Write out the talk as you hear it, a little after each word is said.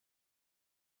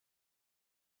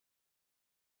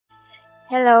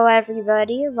Hello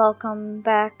everybody, welcome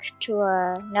back to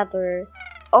another...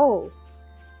 Oh,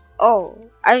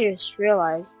 I just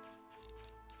realized.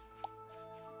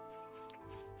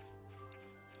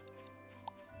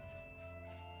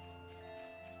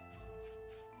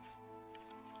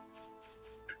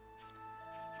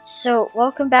 So,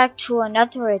 welcome back to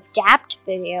another Adapt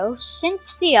video.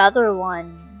 Since the other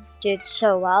one did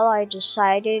so well, I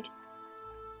decided,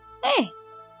 hey,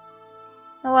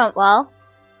 it went well.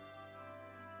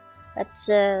 Let's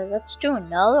do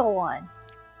another one.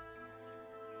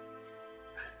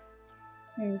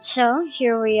 And so,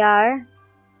 here we are.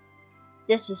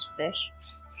 This is fish.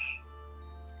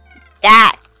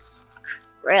 That's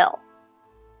krill.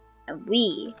 And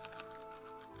we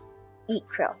eat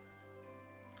krill.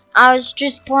 I was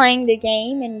just playing the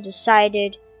game and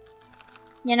decided,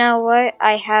 you know what,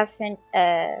 I haven't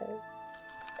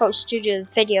posted a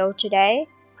video today.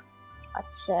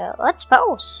 Let's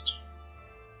post.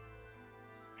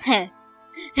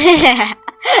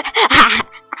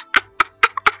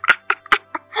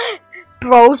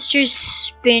 Bro's just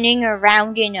spinning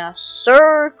around in a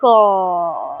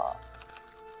circle.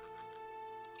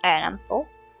 And I'm full.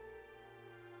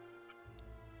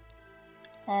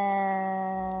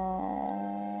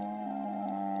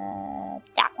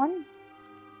 That one.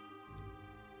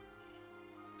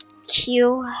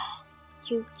 Q.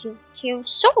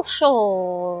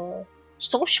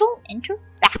 Social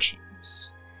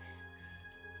interactions.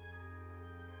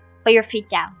 Put your feet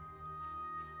down.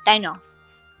 I know,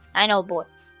 boy.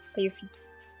 Put your feet down.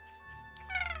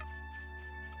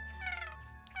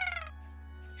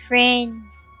 Friend.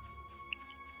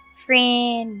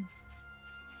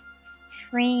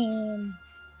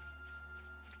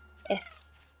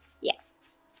 Yeah.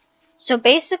 So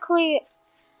basically,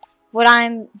 what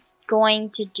I'm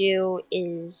going to do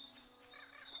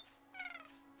is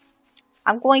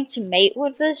I'm going to mate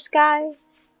with this guy,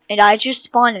 and I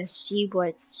just want to see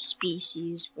what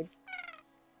species would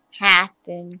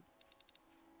happen,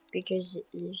 because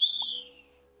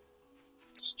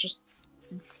it's just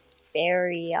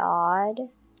very odd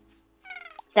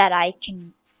that I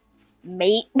can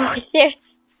mate with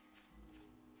it.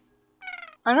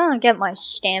 I'm gonna get my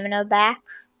stamina back.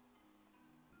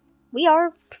 We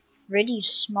are pretty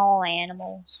small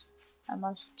animals, I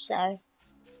must say.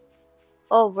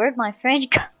 Oh, where'd my friend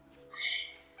go?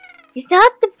 He's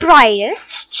not the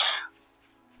brightest.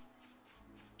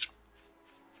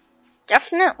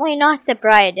 Definitely not the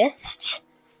brightest.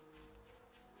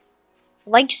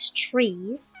 Likes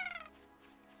trees.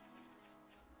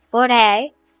 But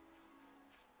hey.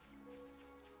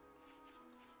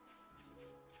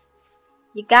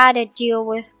 You gotta deal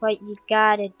with what you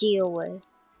gotta deal with.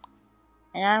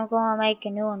 And I'm gonna make a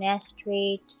new nest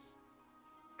right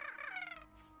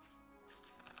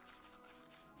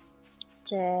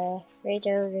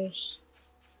over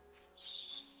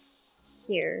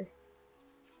here.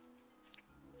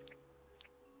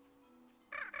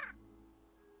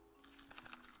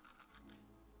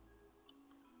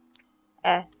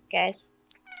 Guys.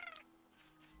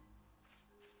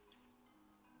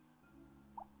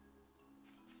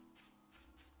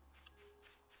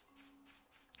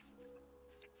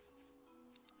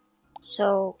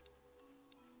 So,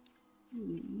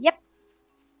 yep.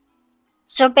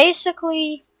 So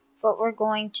basically, what we're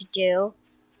going to do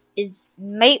is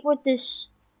mate with this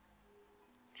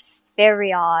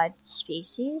very odd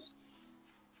species.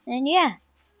 And yeah.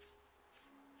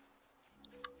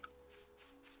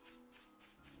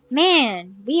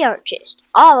 Man, we are just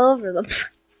all over the place.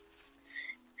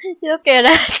 Look at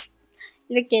us.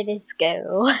 Look at us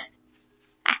go.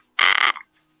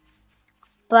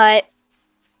 But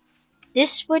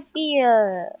this would be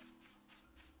an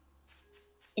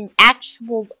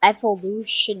actual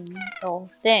evolutional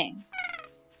thing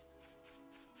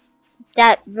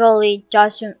that really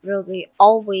doesn't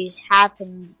always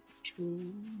happen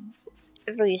to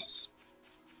every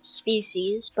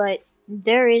species, but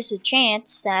there is a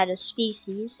chance that a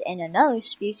species and another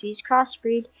species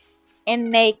crossbreed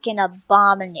and make an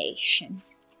abomination.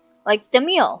 Like the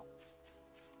mule.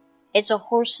 It's a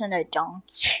horse and a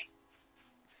donkey.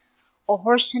 A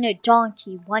horse and a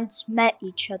donkey once met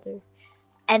each other,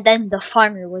 and then the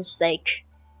farmer was like,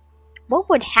 what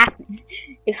would happen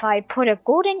if I put a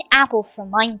golden apple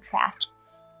from Minecraft?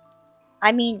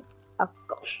 I mean, a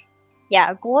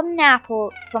golden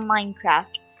apple from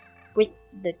Minecraft with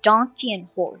the donkey and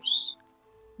horse.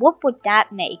 What would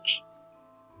that make?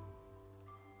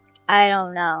 I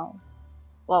don't know.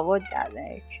 What would that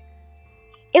make?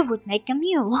 It would make a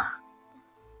mule.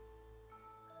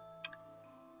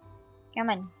 Come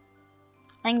on.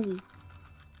 Hungry.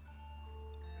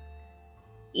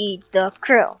 Eat the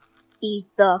krill. Eat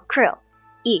the krill.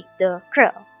 Eat the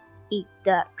krill. Eat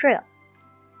the krill.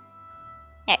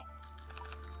 Hey.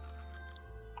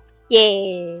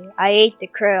 Yay! I ate the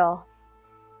krill.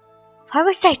 Why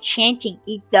was I chanting?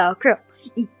 Eat the krill.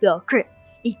 Eat the krill.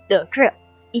 Eat the krill.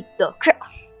 Eat the krill.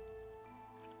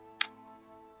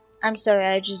 I'm sorry,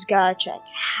 I just gotta check.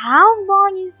 How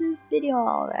long is this video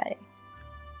already?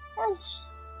 It's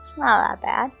not that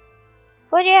bad.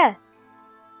 But yeah.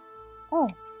 Oh.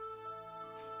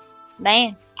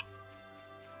 Man.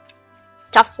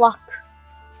 Tough luck.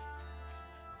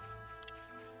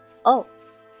 Oh.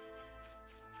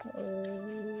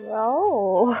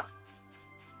 Bro.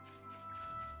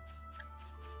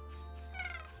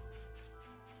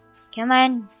 Come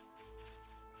on.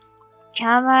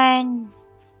 Come on.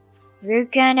 We're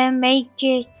gonna make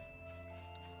it.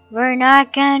 We're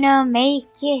not gonna make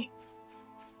it.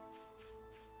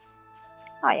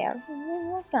 Oh yeah,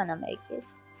 we're gonna make it.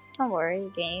 Don't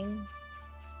worry, game.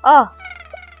 Oh!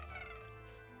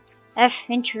 F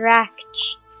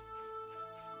interact.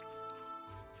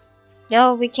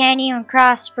 No, we can't even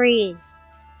crossbreed.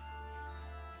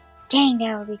 Dang,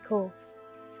 that would be cool.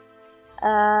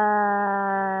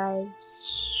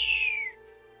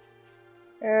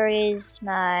 Where is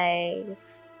my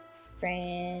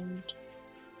friend?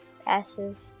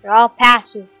 Passive. They're all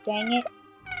passive, dang it.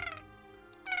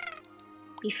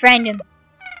 Befriend him.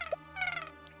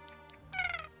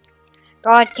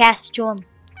 Broadcast to him.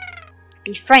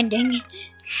 Befriending.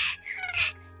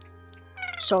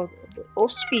 So the little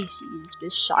species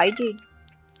decided,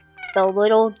 the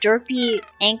little derpy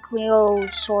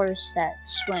ankylosaurus that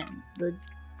swim, the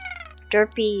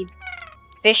derpy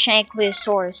fish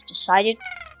ankylosaurus decided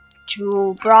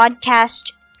to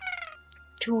broadcast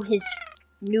to his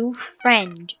new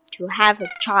friend to have a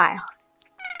child.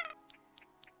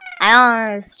 I don't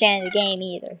understand the game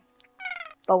either.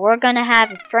 But we're gonna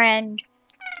have a friend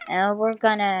and we're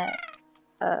gonna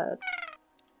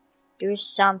do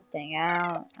something.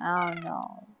 I don't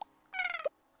know.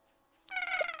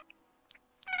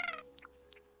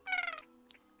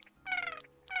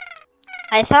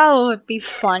 I thought it would be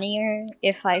funnier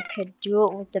if I could do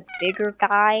it with the bigger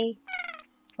guy,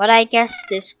 but I guess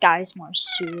this guy's more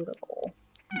suitable.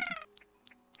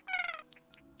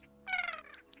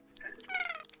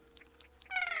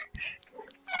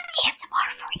 Some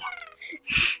ASMR for you.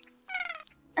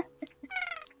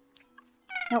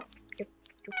 Nope, you're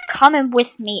coming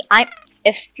with me.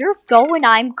 If you're going,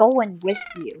 I'm going with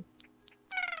you.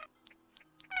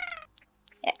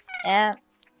 Yeah,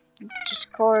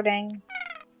 Discording.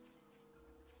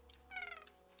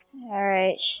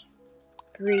 Alright.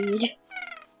 Breed.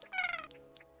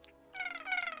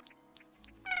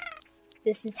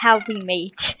 This is how we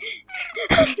mate.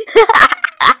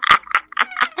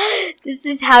 This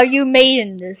is how you mate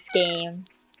in this game.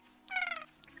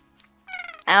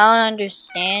 I don't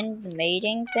understand the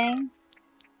mating thing.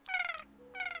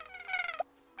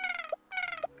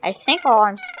 I think all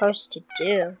I'm supposed to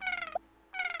do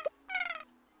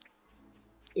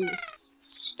is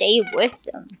stay with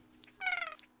them.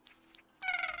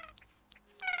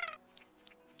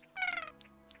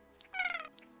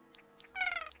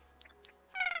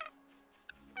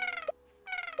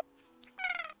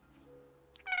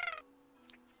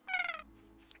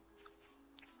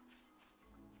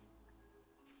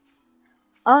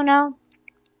 Oh no.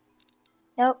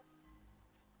 Nope.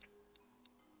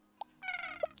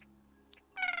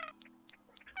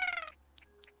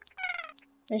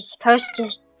 They're supposed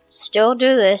to still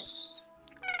do this.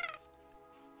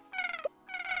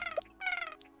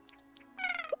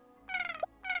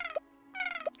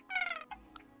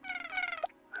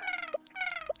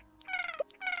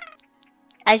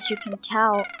 As you can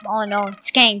tell, oh no, it's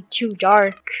getting too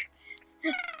dark.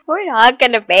 We're not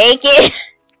gonna make it.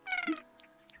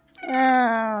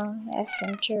 Oh, F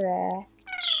interact.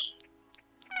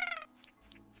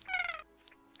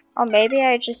 Oh, maybe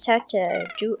I just have to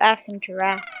do F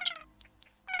interact.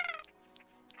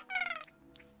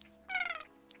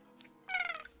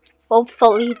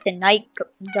 Hopefully the night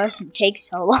doesn't take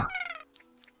so long.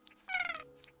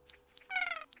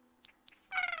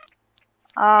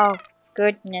 Oh,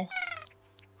 goodness.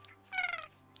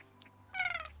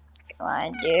 Come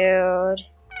on, dude.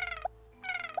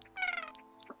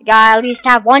 You gotta at least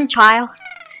have one child.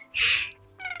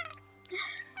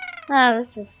 Oh,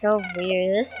 this is so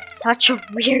weird. This is such a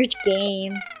weird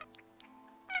game.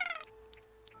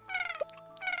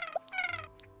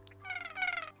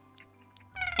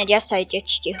 And yes, I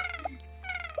ditched you.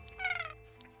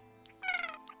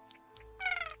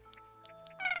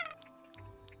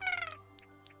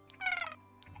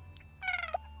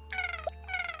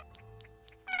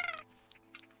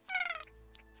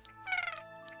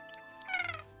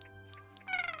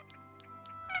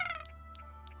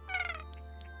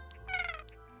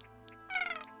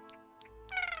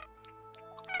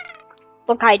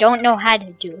 Look, I don't know how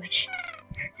to do it.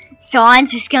 So I'm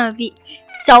just gonna be...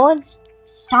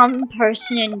 Some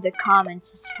person in the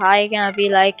comments is probably gonna be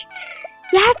like,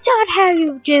 that's not how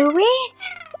you do it.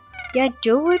 You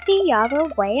do it the other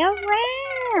way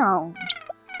around.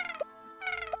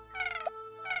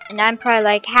 And I'm probably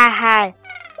like, haha,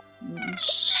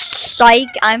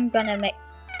 psych, I'm gonna make...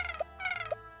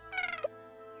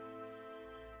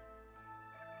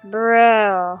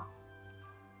 Bro.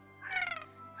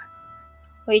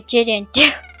 We didn't do...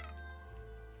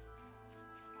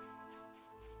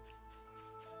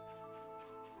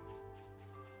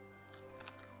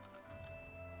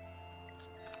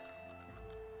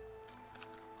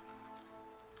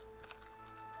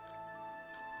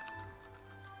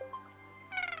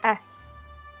 F.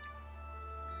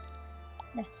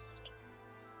 Nest.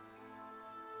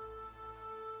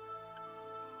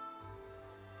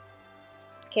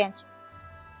 Cancel.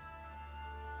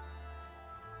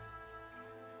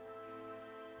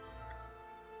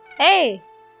 Hey!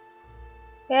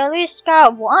 We at least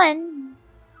got one.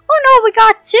 Oh no, we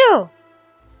got two!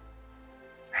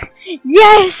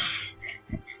 Yes!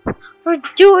 We're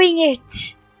doing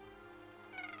it!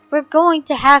 We're going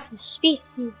to have a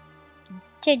species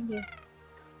continue.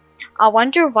 I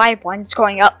wonder why one's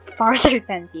going up farther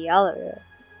than the other.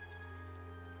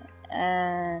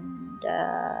 And,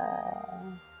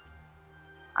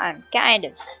 I'm kind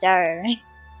of starving.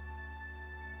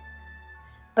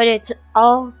 But it's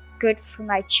all good for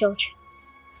my children.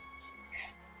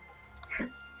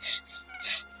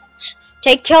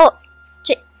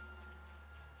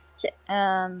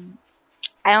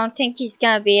 I don't think he's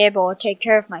gonna be able to take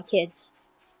care of my kids.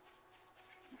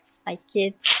 My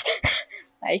kids.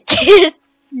 My kids.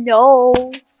 No.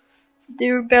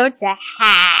 They're about to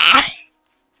hatch.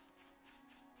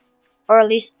 Or at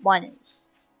least one is.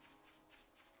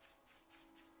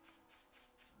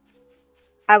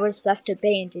 I was left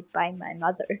abandoned by my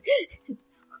mother.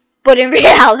 But in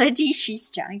reality,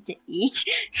 she's trying to eat.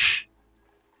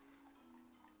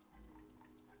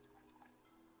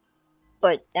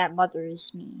 But that mother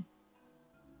is me.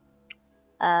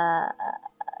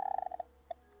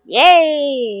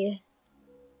 Yay!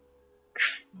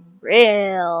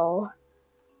 Krill.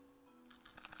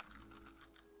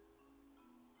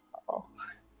 Oh.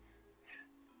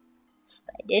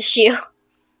 Slight issue.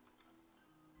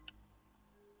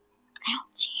 I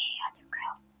don't see any other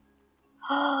krill.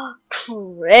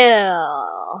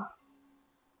 Krill.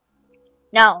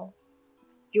 No.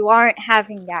 You aren't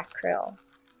having that krill.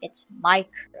 It's my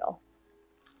krill.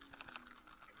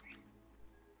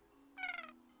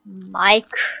 My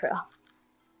krill.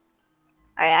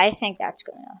 Alright, I think that's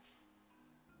good enough.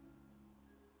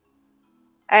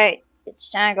 Alright, it's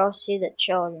time to go see the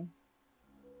children.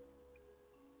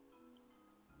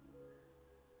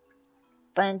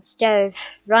 But instead of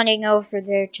running over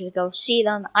there to go see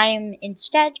them, I am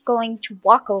instead going to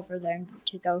walk over there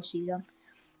to go see them.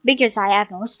 Because I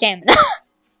have no stamina.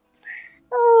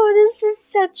 Oh, this is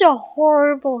such a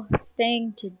horrible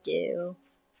thing to do.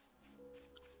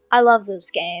 I love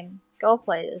this game. Go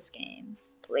play this game.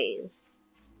 Please.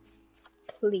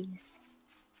 Please.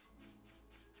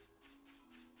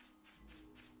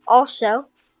 Also,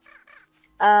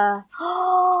 go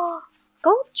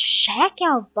check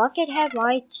out Buckethead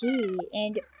YT,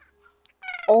 and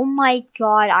oh my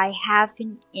god, I have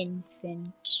an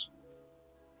infant.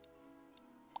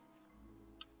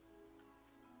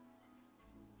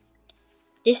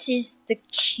 This is the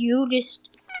cutest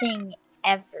thing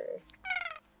ever.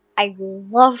 I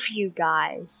love you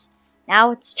guys.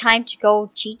 Now it's time to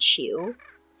go teach you,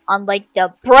 unlike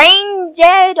the brain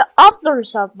dead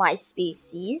others of my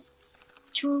species,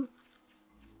 to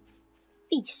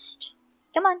feast.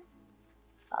 Come on.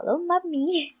 Follow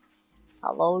mommy.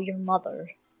 Follow your mother.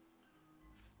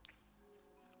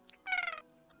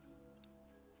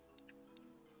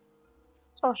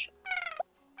 Social.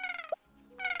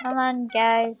 Come on,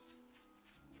 guys.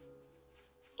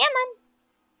 Come on.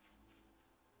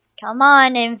 Come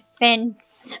on,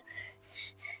 infants.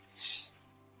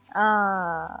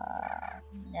 No.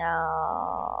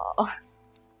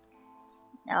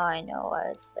 Now I know what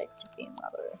it's like to be a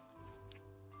mother.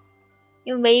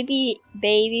 You may be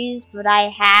babies, but I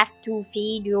have to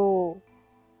feed you.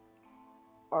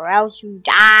 Or else you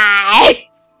die.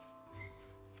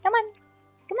 Come on.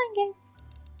 Come on, guys.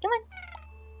 Come on.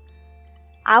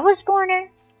 I was born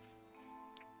here.